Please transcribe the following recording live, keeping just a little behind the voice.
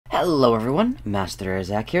Hello everyone, Master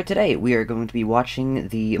Zach here. Today we are going to be watching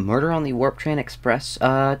the Murder on the Warp Train Express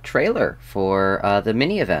trailer for the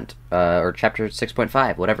mini event, or chapter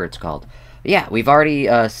 6.5, whatever it's called. Yeah, we've already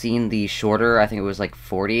seen the shorter, I think it was like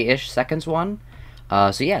 40-ish seconds one.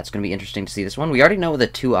 So yeah, it's going to be interesting to see this one. We already know the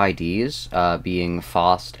two IDs, being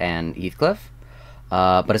Faust and Heathcliff.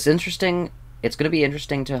 But it's interesting. It's going to be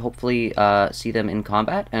interesting to hopefully see them in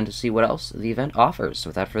combat and to see what else the event offers.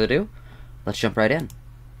 So without further ado, let's jump right in.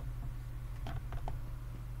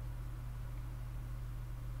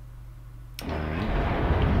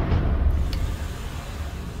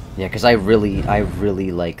 Yeah, because I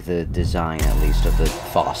really like the design, at least, of the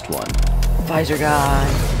Faust one. Visor guy!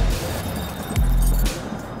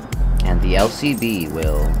 And the LCB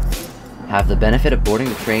will have the benefit of boarding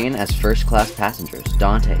the train as first-class passengers.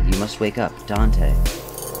 Dante, you must wake up. Dante.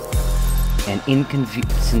 An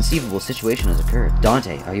inconceivable situation has occurred.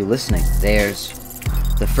 Dante, are you listening? There's...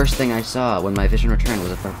 The first thing I saw when my vision returned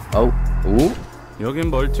was a... Oh. Ooh.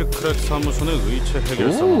 여긴 멀티크랙 사무소의 의체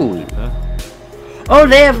해결사만 모집해. Oh,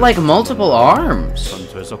 they have like multiple arms.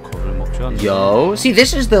 Yo, see,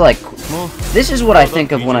 this is the like, this is what I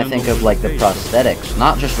think of when I think of like the prosthetics,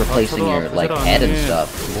 not just replacing your like head and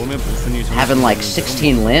stuff. Having like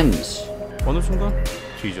 16 limbs.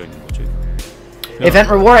 Event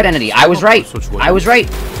reward identity. I was right. I was right.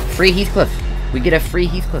 Free Heathcliff. We get a free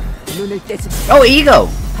Heathcliff. Oh, ego.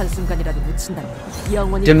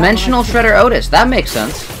 Dimensional Shredder Otis. That makes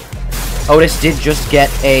sense. Otis did just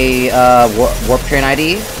get a Warp Train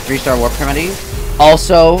ID, 3-star Warp Train ID.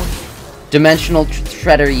 Also, Dimensional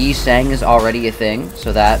Shredder Yi Sang is already a thing,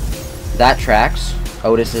 so that tracks.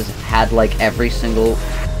 Otis has had like every single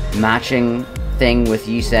matching thing with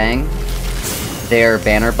Yi Sang. They're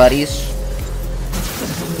banner buddies.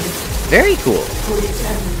 Very cool.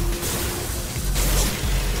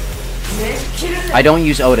 I don't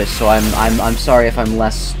use Otis, so I'm sorry if I'm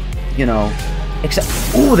less, you know. Except,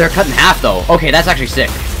 ooh, they're cut in half though. Okay, that's actually sick.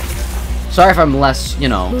 Sorry if I'm less, you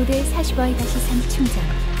know,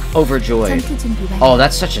 overjoyed. Oh,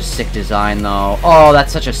 that's such a sick design though. Oh,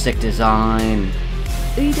 that's such a sick design.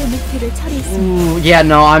 Ooh, yeah,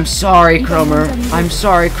 no, I'm sorry, Cromer. I'm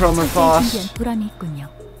sorry, Cromer Foss.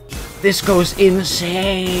 This goes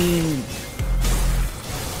insane.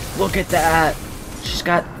 Look at that. She's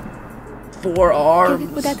got 4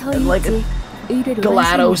 arms and like a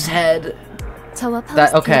GLaDOS head.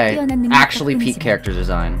 That, okay, actually peak character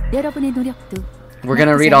design. We're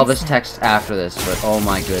gonna read all this text after this, but oh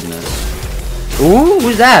my goodness. Ooh,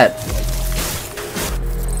 who's that?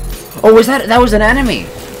 Oh, that was an enemy.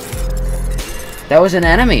 That was an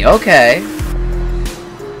enemy, okay.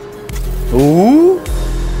 Ooh.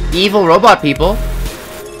 Evil robot people.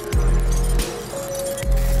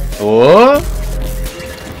 Oh.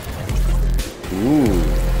 Ooh.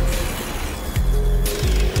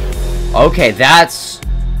 Okay,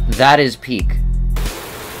 that is peak.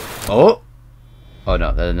 Oh! Oh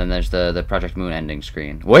no, then there's the Project Moon ending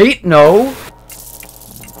screen. Wait, no!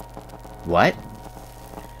 What?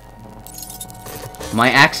 My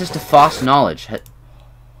access to Faust knowledge.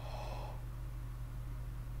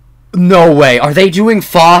 No way! Are they doing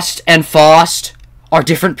Faust and Faust are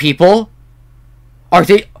different people?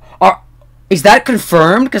 Is that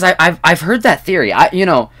confirmed? Because I've heard that theory. You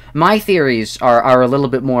know, my theories are a little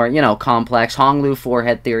bit more, you know, complex. Honglu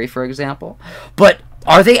forehead theory, for example. But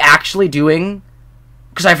are they actually doing?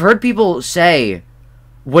 Because I've heard people say,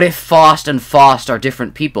 what if Faust and Faust are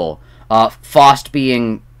different people? Faust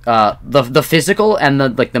being the physical and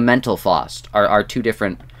the mental Faust are two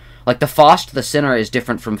different. Like the Faust, the sinner, is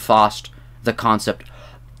different from Faust, the concept.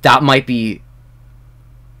 That might be.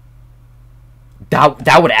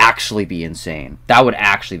 That would actually be insane. That would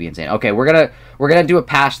actually be insane. Okay, we're gonna do a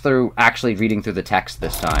pass through actually reading through the text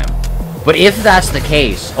this time. But if that's the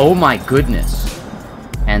case, oh my goodness.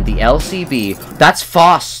 And the LCB, that's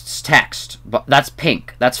Faust's text. But that's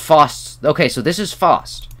pink. That's Faust's. Okay, so this is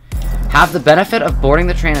Faust. Have the benefit of boarding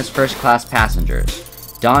the train as first-class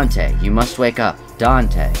passengers. Dante, you must wake up.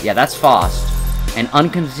 Dante. Yeah, that's Faust. An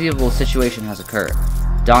inconceivable situation has occurred.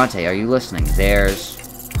 Dante, are you listening? There's...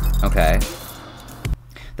 Okay.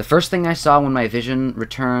 The first thing I saw when my vision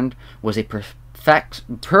returned was a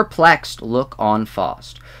perplexed look on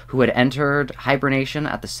Faust, who had entered hibernation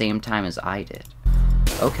at the same time as I did.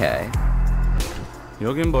 Okay.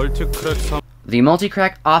 The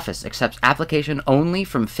multi-crack office accepts application only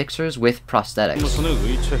from fixers with prosthetics.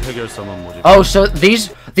 Oh, so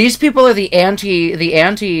these people are the anti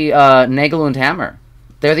Nagel and Hammer.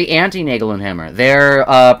 They're the anti Nagel and Hammer. They're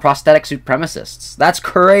prosthetic supremacists. That's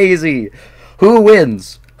crazy. Who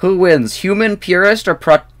wins? Who wins? Human purist or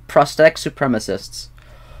prosthetic supremacists?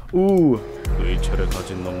 Ooh. 의체를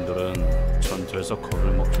가진 놈들은 전투에서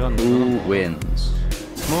겁을 먹지 Who 않는다. wins?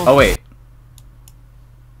 Oh wait.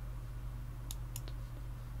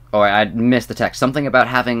 Oh, I missed the text. Something about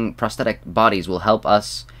having prosthetic bodies will help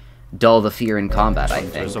us dull the fear in combat, I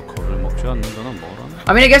think. 전투에서 겁을 먹지 않는다는 뭐라네.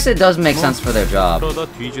 I mean, I guess it does make sense for their job. 그러다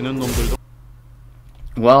뒤지는 놈들도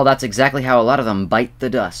Well, that's exactly how a lot of them bite the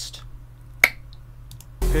dust.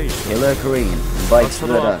 Killer Korean bites the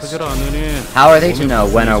나처럼 dust. 아프질 않으니 How are they to know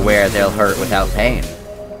when or where they'll hurt without pain?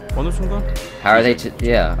 어느 순간 How are they to...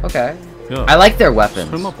 Yeah, okay. 야, I like their weapons.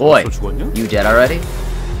 설마 Oi, 벌써 죽었냐? you dead already?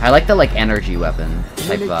 I like the, like, energy weapon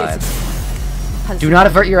type vibe. Do not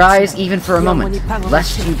avert your eyes even for a moment,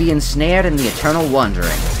 lest you be ensnared in the eternal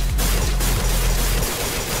wandering.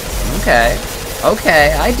 Okay.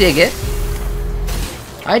 Okay, I dig it.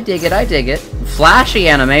 I dig it, I dig it. Flashy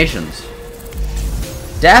animations.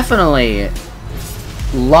 Definitely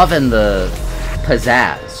loving the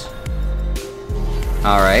pizzazz.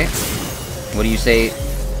 Alright. What do you say?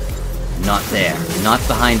 Not there. Not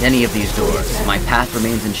behind any of these doors. My path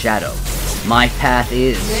remains in shadow. My path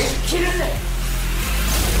is...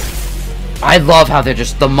 I love how they're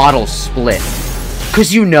just... the models split.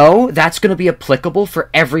 Because you know that's going to be applicable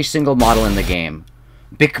for every single model in the game.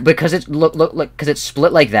 Because it's... Look, because it's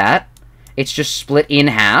split like that. It's just split in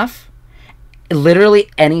half. Literally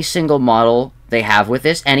any single model they have with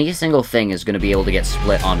this, any single thing is going to be able to get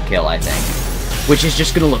split on kill, I think. Which is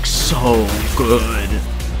just going to look so good.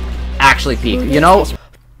 Actually, peak. You know,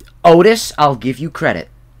 Otis, I'll give you credit.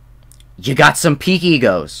 You got some peak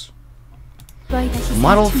egos.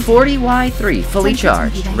 Model 40Y3, fully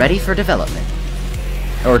charged, ready for development.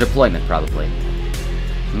 Or deployment, probably.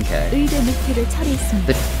 Okay.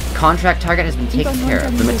 The contract target has been taken care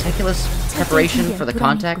of. The meticulous preparation for the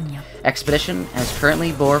contact expedition has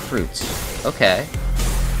currently bore fruits. Okay.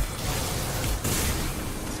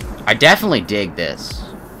 I definitely dig this.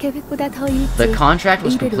 The contract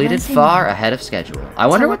was completed far ahead of schedule. I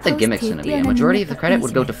wonder what the gimmick's gonna be. A majority of the credit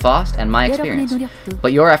would go to Faust and my experience,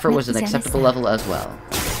 but your effort was an acceptable level as well.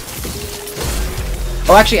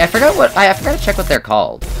 Oh, actually, I forgot to check what they're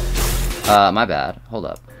called. My bad. Hold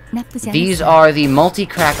up. These are the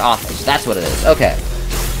multi-crack office. That's what it is. Okay.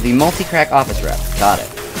 The multi-crack office rep. Got it.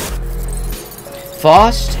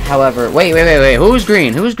 Faust, however... Wait. Who's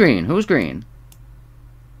green? Who's green? Who's green?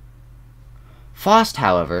 Faust,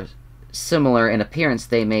 however, similar in appearance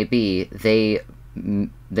they may be, they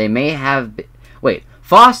may have... Wait.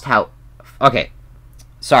 Faust, okay.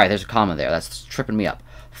 Sorry, there's a comma there. That's tripping me up.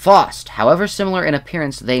 Faust, however similar in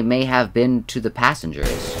appearance they may have been to the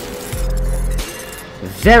passengers.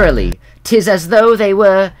 Verily, 'tis as though they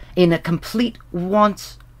were in a complete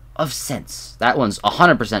want of sense. That one's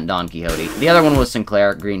 100% Don Quixote. The other one was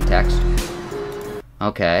Sinclair, green text.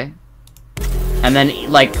 Okay. And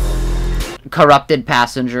then, like, corrupted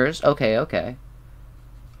passengers. Okay.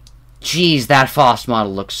 Jeez, that Faust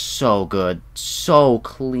model looks so good. So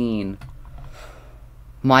clean.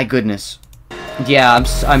 My goodness. Yeah,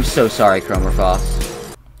 I'm so sorry, Cromer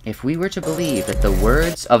Faust. If we were to believe that the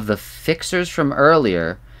words of the fixers from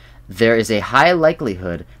earlier, there is a high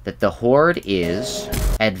likelihood that the Horde is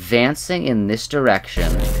advancing in this direction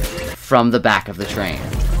from the back of the train.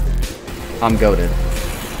 I'm goated.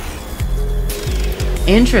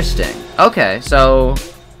 Interesting. Okay, so...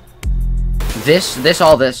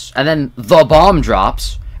 all this, and then the bomb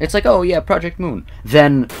drops. It's like, oh yeah, Project Moon.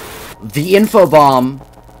 Then, the info bomb...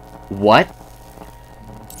 What?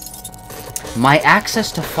 My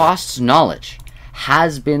access to Faust's knowledge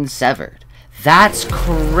has been severed. That's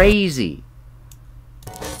crazy.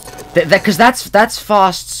 Because that's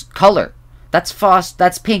Faust's color. That's Faust.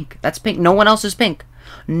 That's pink. That's pink. No one else is pink.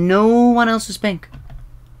 No one else is pink.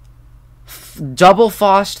 Double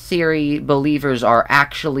Faust theory believers are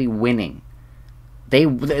actually winning. They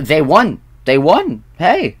won. They won.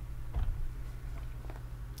 Hey.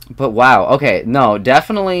 But wow. Okay. No.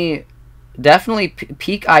 Definitely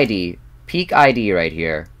peak ID. Peak ID right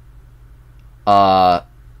here.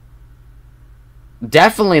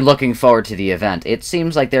 Definitely looking forward to the event. It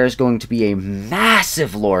seems like there's going to be a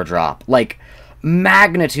massive lore drop. Like,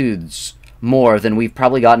 magnitudes more than we've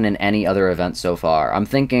probably gotten in any other event so far. I'm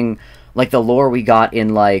thinking, like, the lore we got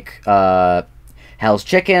in, like, Hell's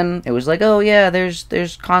Chicken. It was like, oh yeah,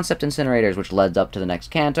 there's concept incinerators, which led up to the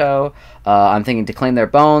next Canto. I'm thinking To Claim Their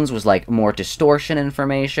Bones was, like, more distortion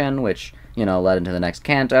information, which, you know, led into the next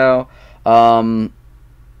Canto. Time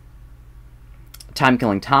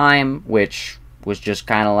Killing Time, which was just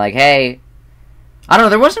kind of like, hey, I don't know,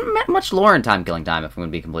 there wasn't much lore in Time Killing Time, if I'm going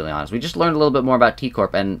to be completely honest. We just learned a little bit more about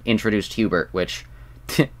T-Corp and introduced Hubert, which...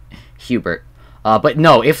 Hubert. But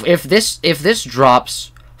no, if this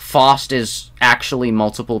drops Faust is actually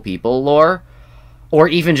multiple people lore, or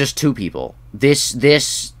even just 2 people.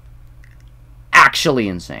 This actually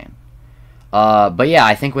insane. But yeah,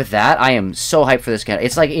 I think with that, I am so hyped for this Canto.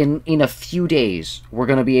 It's like in a few days, we're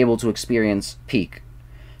going to be able to experience Peak.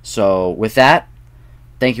 So with that,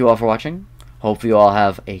 thank you all for watching. Hope you all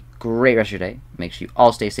have a great rest of your day. Make sure you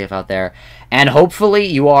all stay safe out there. And hopefully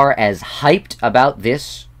you are as hyped about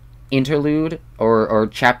this interlude or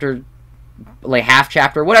chapter, like half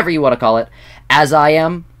chapter, whatever you want to call it, as I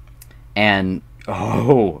am. And,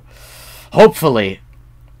 oh, hopefully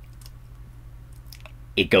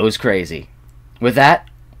it goes crazy. With that,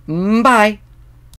 bye.